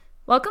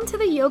Welcome to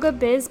the Yoga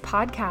Biz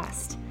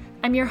Podcast.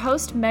 I'm your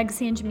host, Meg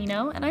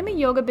Sangemino, and I'm a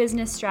yoga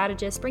business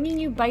strategist bringing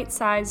you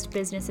bite-sized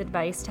business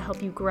advice to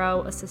help you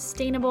grow a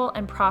sustainable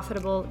and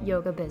profitable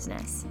yoga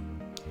business.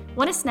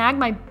 Want to snag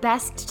my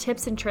best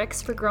tips and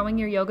tricks for growing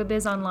your yoga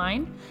biz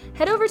online?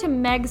 Head over to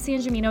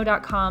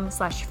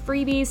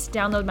megsangemino.com/freebies to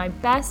download my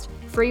best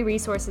free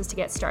resources to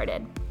get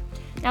started.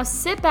 Now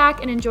sit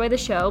back and enjoy the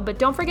show, but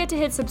don't forget to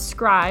hit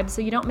subscribe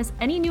so you don't miss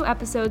any new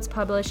episodes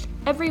published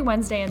every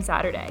Wednesday and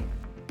Saturday.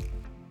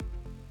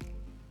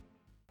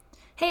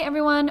 Hey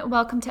everyone,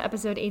 welcome to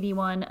episode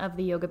 81 of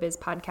the Yoga Biz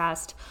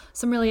Podcast.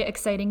 Some really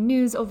exciting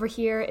news over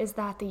here is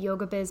that the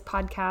Yoga Biz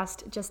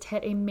Podcast just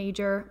hit a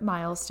major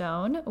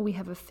milestone. We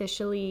have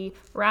officially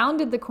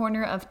rounded the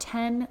corner of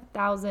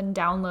 10,000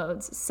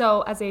 downloads.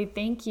 So as a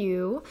thank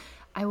you,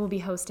 I will be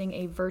hosting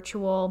a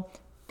virtual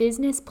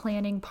business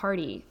planning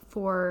party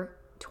for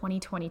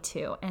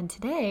 2022. And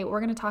today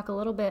we're going to talk a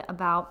little bit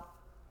about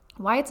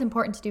why it's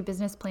important to do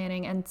business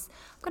planning, and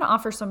I'm going to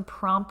offer some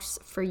prompts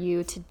for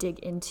you to dig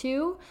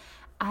into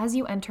as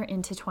you enter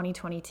into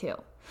 2022.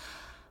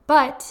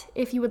 But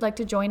if you would like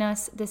to join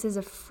us, this is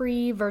a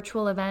free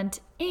virtual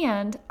event,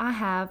 and I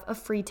have a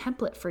free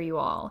template for you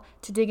all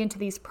to dig into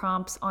these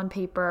prompts on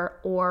paper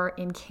or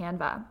in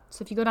Canva.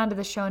 So if you go down to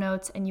the show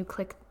notes and you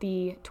click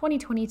the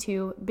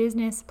 2022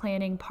 Business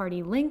Planning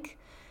Party link,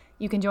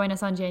 you can join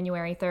us on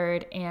January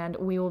 3rd, and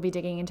we will be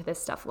digging into this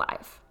stuff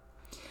live.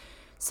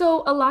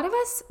 So a lot of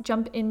us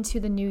jump into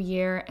the new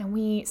year and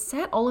we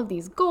set all of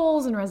these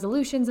goals and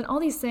resolutions and all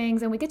these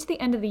things, and we get to the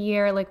end of the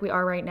year like we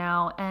are right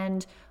now,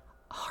 and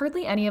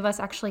hardly any of us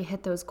actually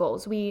hit those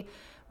goals. We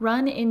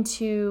run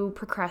into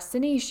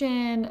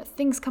procrastination,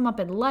 things come up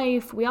in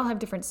life, we all have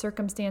different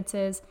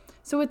circumstances.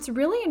 So it's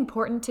really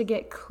important to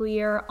get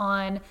clear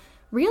on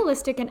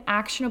realistic and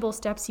actionable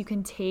steps you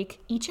can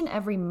take each and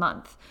every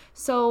month.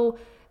 So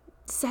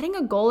setting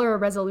a goal or a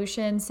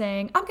resolution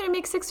saying, I'm going to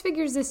make 6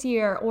 figures this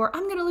year, or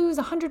I'm going to lose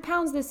 100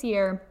 pounds this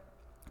year,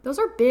 those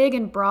are big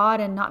and broad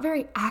and not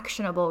very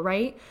actionable,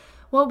 right?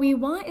 What we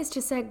want is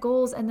to set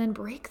goals and then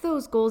break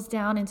those goals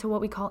down into what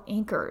we call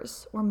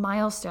anchors or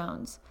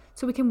milestones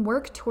so we can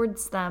work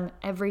towards them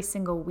every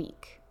single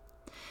week.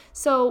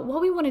 So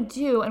what we want to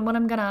do, and what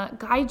I'm going to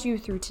guide you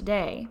through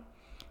today,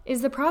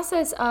 is the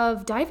process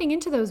of diving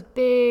into those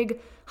big,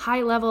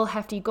 high-level,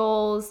 hefty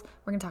goals.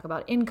 We're going to talk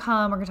about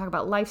income, we're going to talk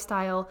about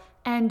lifestyle,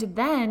 and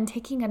then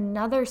taking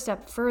another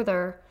step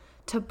further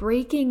to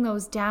breaking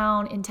those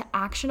down into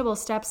actionable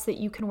steps that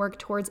you can work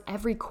towards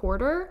every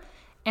quarter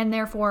and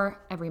therefore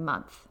every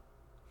month.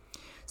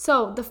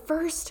 So the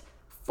first,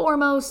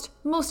 foremost,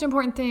 most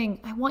important thing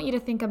I want you to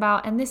think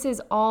about, and this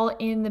is all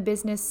in the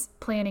business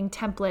planning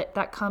template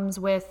that comes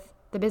with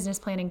the business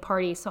planning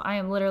party. So I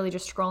am literally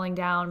just scrolling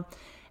down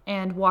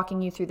and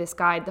walking you through this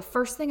guide. The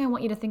first thing I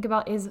want you to think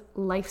about is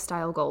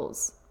lifestyle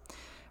goals,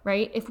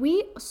 right? If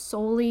we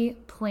solely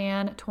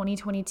plan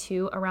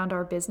 2022 around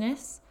our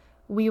business,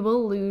 we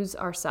will lose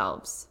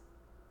ourselves,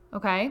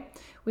 okay?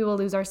 We will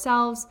lose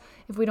ourselves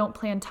if we don't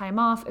plan time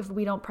off, if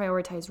we don't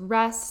prioritize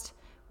rest,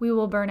 we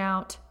will burn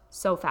out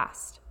so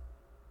fast.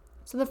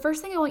 So the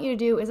first thing I want you to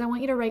do is I want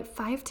you to write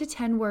 5 to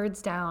 10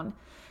 words down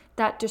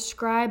that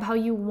describe how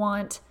you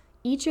want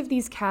each of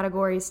these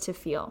categories to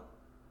feel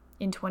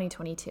in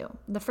 2022.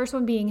 The first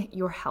one being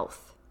your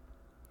health.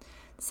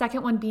 The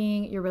second one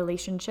being your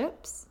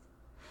relationships.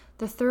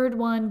 The third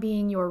one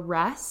being your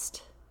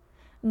rest.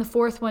 And the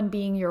fourth one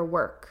being your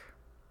work.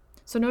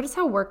 So notice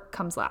how work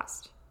comes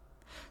last.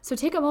 So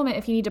take a moment,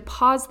 if you need to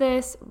pause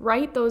this,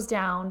 write those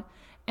down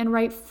and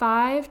write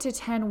 5 to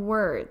 10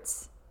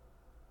 words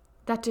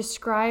that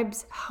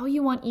describes how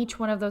you want each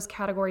one of those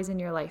categories in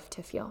your life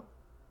to feel.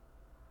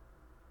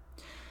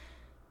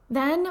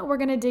 Then we're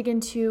going to dig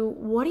into,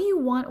 what do you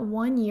want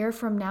 1 year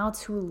from now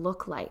to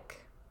look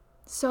like?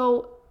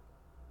 So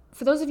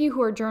for those of you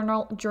who are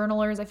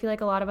journalers, I feel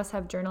like a lot of us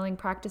have journaling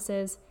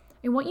practices.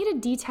 I want you to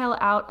detail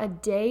out a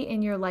day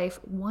in your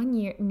life 1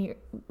 year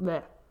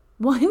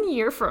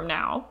from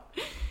now,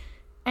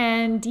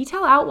 and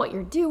detail out what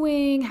you're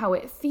doing, how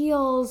it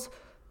feels,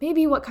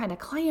 maybe what kind of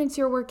clients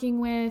you're working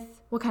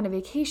with, what kind of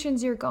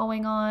vacations you're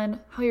going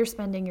on, how you're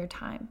spending your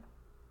time.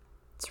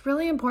 It's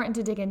really important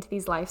to dig into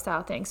these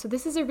lifestyle things. So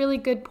this is a really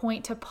good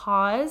point to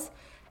pause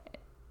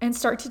and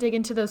start to dig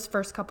into those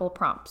first couple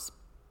prompts.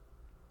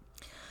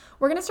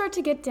 We're going to start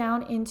to get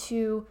down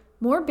into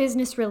more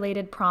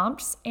business-related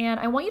prompts, and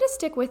I want you to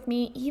stick with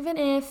me even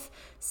if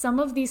some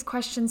of these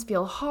questions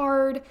feel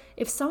hard,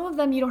 if some of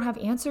them you don't have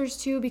answers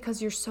to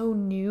because you're so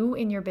new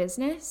in your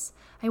business.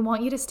 I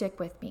want you to stick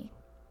with me.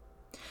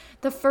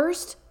 The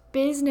first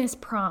business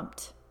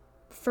prompt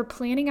for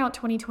planning out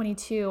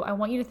 2022, I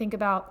want you to think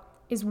about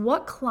is,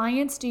 what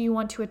clients do you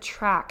want to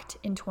attract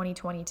in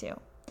 2022?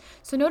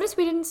 So notice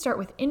we didn't start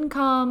with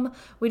income.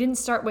 We didn't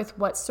start with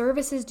what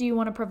services do you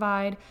want to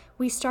provide.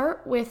 We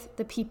start with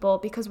the people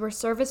because we're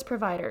service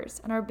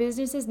providers and our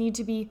businesses need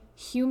to be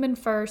human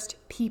first,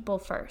 people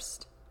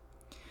first.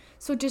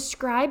 So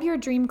describe your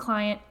dream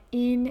client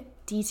in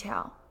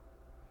detail.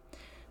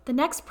 The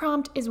next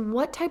prompt is,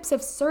 what types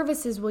of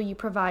services will you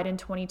provide in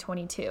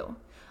 2022?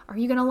 Are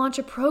you going to launch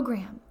a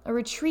program, a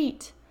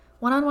retreat,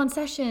 one-on-one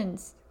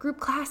sessions, group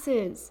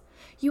classes?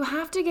 You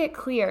have to get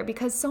clear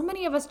because so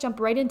many of us jump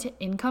right into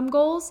income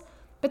goals,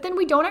 but then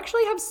we don't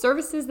actually have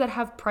services that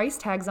have price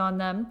tags on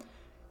them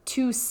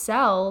to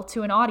sell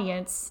to an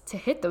audience to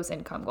hit those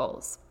income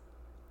goals.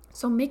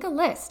 So make a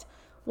list.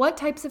 What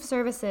types of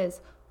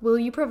services will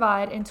you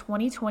provide in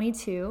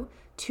 2022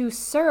 to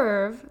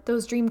serve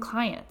those dream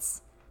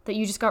clients that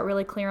you just got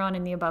really clear on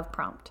in the above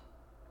prompt?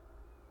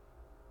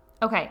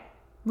 Okay,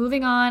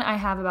 moving on, I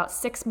have about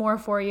 6 more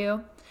for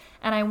you,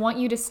 and I want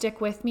you to stick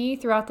with me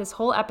throughout this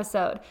whole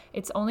episode.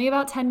 It's only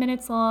about 10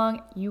 minutes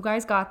long. You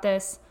guys got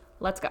this.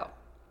 Let's go.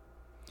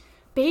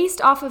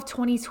 Based off of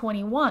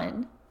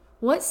 2021,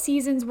 what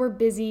seasons were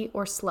busy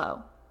or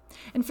slow?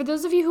 And for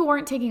those of you who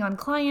aren't taking on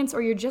clients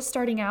or you're just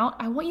starting out,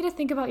 I want you to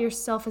think about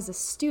yourself as a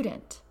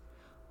student.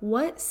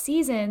 What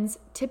seasons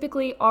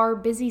typically are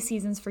busy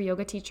seasons for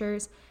yoga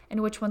teachers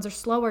and which ones are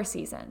slower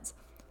seasons?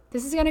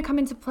 This is going to come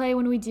into play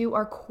when we do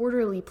our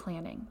quarterly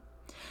planning.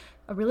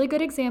 A really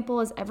good example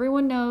is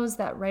everyone knows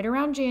that right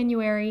around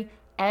January,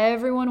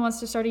 everyone wants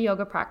to start a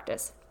yoga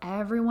practice.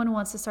 Everyone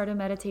wants to start a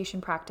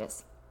meditation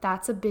practice.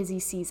 That's a busy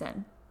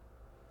season.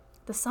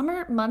 The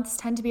summer months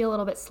tend to be a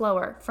little bit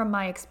slower from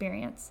my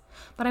experience,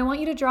 but I want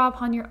you to draw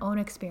upon your own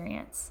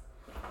experience.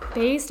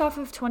 Based off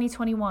of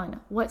 2021,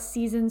 what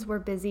seasons were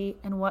busy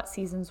and what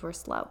seasons were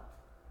slow?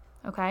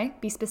 Okay,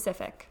 be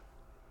specific.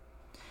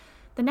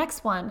 The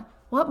next one,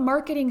 what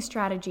marketing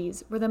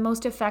strategies were the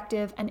most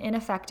effective and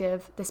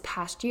ineffective this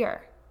past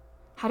year?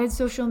 How did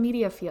social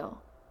media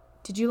feel?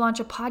 Did you launch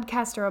a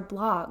podcast or a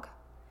blog?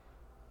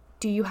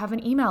 Do you have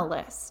an email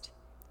list?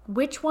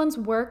 Which ones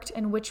worked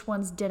and which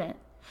ones didn't?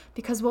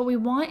 Because what we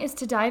want is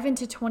to dive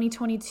into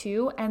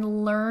 2022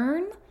 and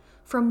learn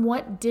from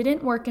what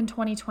didn't work in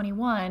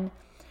 2021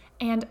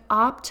 and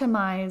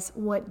optimize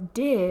what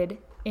did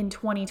in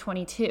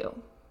 2022.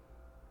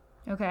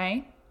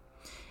 Okay?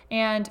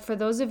 And for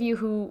those of you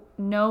who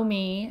know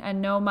me and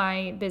know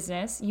my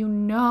business, you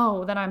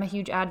know that I'm a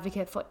huge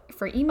advocate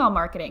for email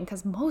marketing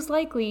because most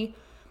likely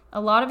a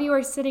lot of you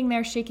are sitting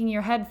there shaking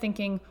your head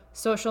thinking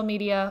social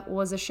media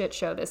was a shit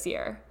show this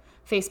year.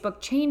 Facebook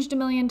changed a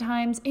million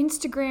times.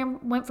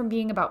 Instagram went from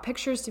being about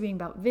pictures to being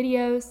about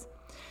videos.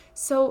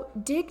 So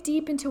dig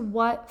deep into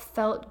what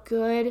felt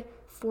good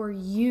for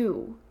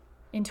you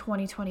in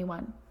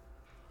 2021.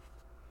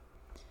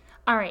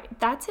 All right,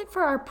 that's it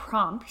for our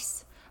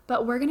prompts,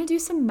 but we're going to do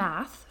some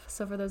math.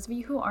 So for those of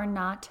you who are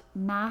not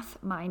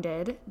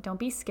math-minded, don't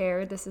be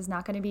scared. This is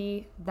not going to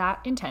be that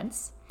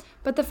intense.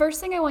 But the first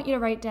thing I want you to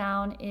write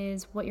down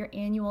is what your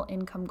annual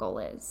income goal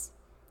is.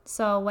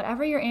 So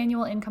whatever your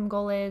annual income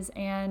goal is,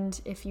 and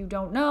if you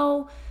don't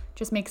know,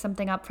 just make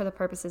something up for the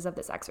purposes of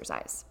this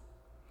exercise.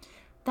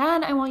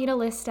 Then I want you to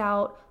list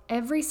out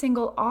every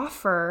single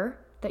offer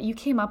that you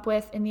came up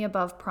with in the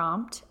above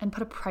prompt and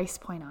put a price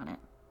point on it.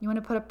 You want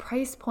to put a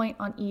price point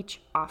on each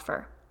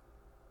offer.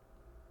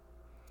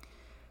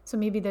 So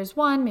maybe there's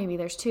 1, maybe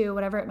there's 2,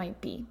 whatever it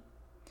might be.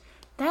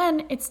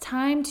 Then it's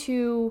time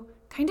to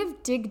kind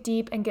of dig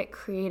deep and get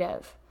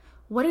creative.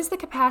 What is the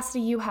capacity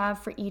you have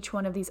for each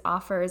one of these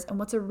offers, and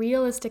what's a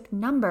realistic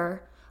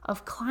number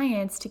of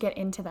clients to get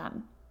into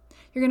them?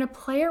 You're going to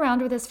play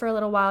around with this for a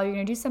little while. You're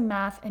going to do some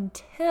math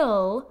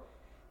until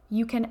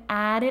you can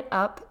add it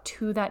up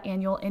to that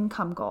annual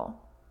income goal.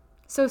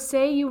 So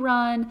say you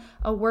run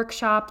a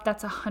workshop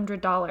that's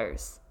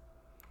 $100.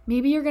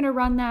 Maybe you're going to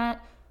run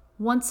that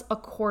once a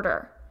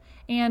quarter,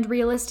 and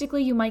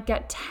realistically you might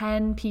get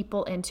 10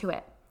 people into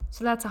it.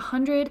 So that's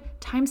 100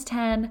 times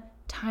 10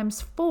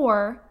 times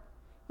 4,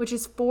 which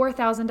is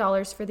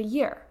 $4,000 for the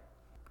year.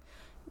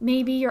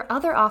 Maybe your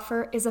other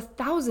offer is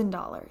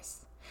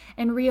 $1,000,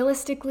 and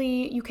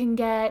realistically you can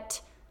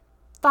get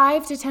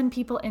 5 to 10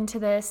 people into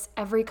this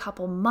every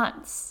couple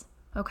months,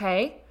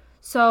 okay?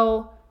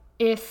 So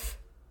if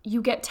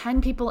you get 10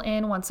 people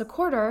in once a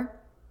quarter,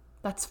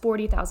 that's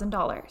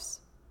 $40,000.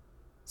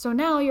 So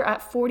now you're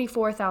at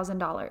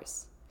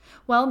 $44,000.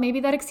 Well, maybe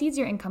that exceeds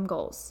your income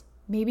goals.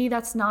 Maybe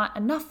that's not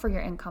enough for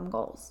your income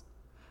goals,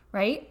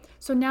 right?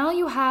 So now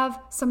you have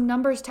some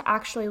numbers to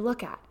actually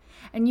look at,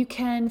 and you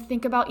can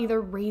think about either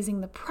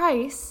raising the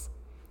price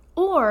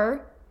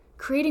or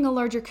creating a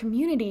larger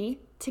community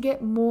to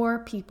get more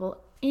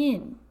people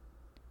in.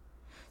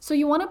 So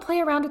you want to play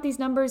around with these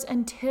numbers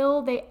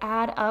until they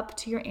add up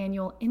to your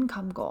annual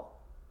income goal.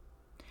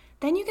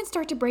 Then you can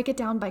start to break it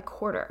down by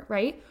quarter,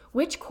 right?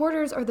 Which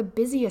quarters are the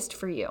busiest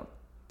for you?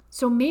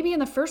 So maybe in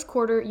the first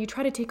quarter, you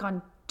try to take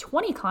on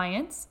 20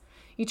 clients,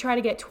 you try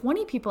to get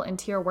 20 people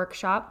into your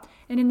workshop,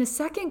 and in the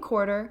second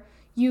quarter,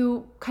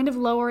 you kind of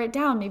lower it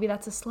down. Maybe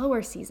that's a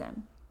slower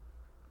season.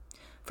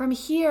 From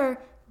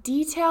here,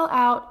 detail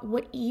out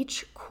what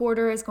each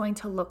quarter is going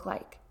to look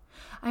like.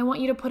 I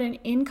want you to put an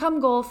income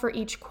goal for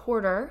each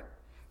quarter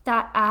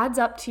that adds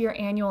up to your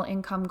annual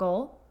income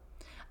goal.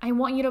 I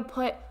want you to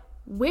put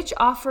which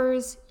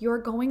offers you're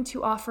going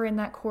to offer in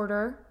that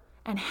quarter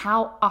and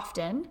how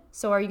often.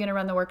 So are you going to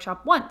run the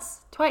workshop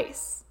once,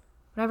 twice,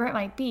 whatever it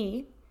might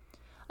be,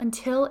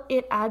 until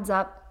it adds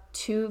up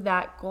to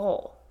that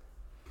goal.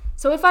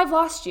 So if I've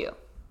lost you,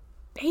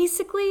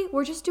 basically,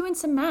 we're just doing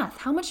some math.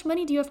 How much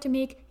money do you have to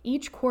make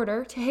each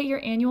quarter to hit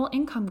your annual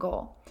income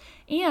goal?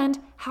 And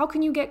how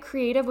can you get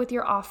creative with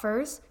your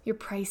offers, your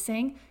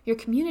pricing, your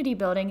community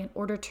building in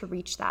order to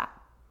reach that?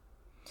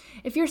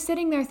 If you're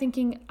sitting there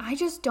thinking, I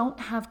just don't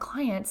have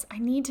clients, I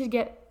need to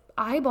get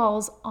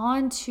eyeballs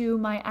onto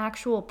my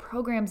actual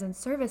programs and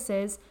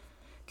services,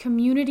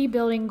 community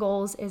building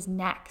goals is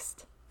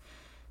next.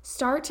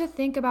 Start to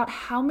think about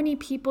how many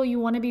people you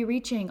want to be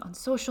reaching on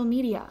social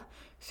media,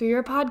 through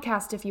your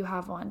podcast if you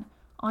have one,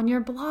 on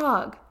your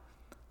blog,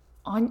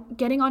 on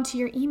getting onto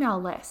your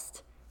email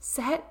list.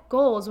 Set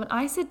goals. When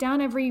I sit down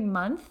every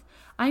month,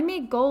 I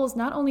make goals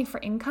not only for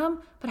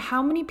income, but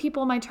how many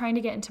people am I trying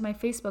to get into my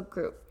Facebook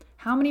group?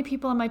 How many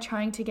people am I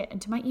trying to get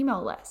into my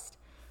email list?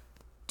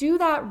 Do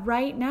that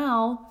right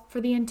now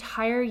for the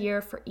entire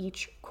year for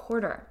each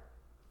quarter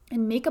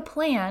and make a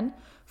plan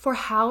for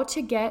how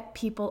to get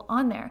people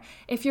on there.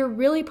 If you're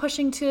really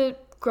pushing to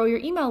grow your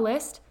email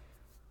list,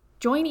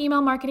 join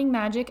Email Marketing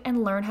Magic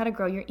and learn how to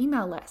grow your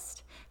email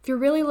list. If you're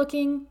really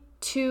looking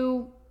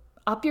to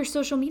up your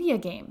social media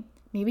game,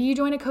 maybe you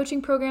join a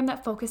coaching program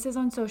that focuses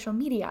on social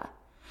media.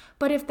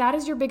 But if that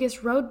is your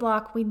biggest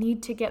roadblock, we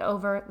need to get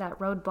over that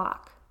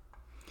roadblock.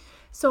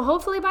 So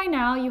hopefully by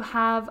now you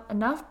have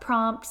enough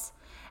prompts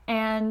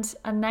and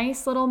a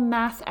nice little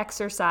math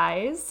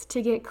exercise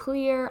to get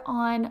clear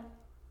on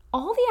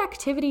all the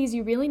activities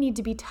you really need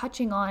to be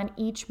touching on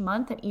each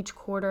month and each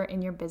quarter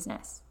in your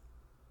business.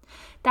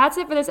 That's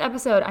it for this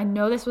episode. I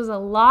know this was a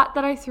lot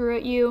that I threw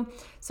at you,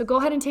 so go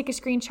ahead and take a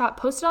screenshot,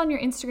 post it on your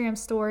Instagram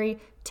story,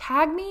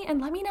 tag me,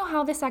 and let me know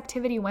how this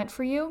activity went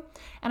for you.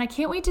 And I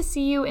can't wait to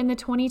see you in the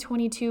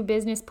 2022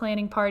 business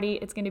planning party.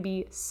 It's going to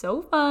be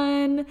so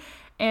fun.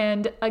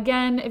 And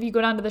again, if you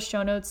go down to the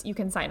show notes, you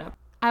can sign up.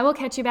 I will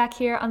catch you back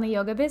here on the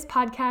Yoga Biz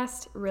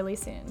podcast really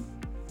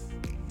soon.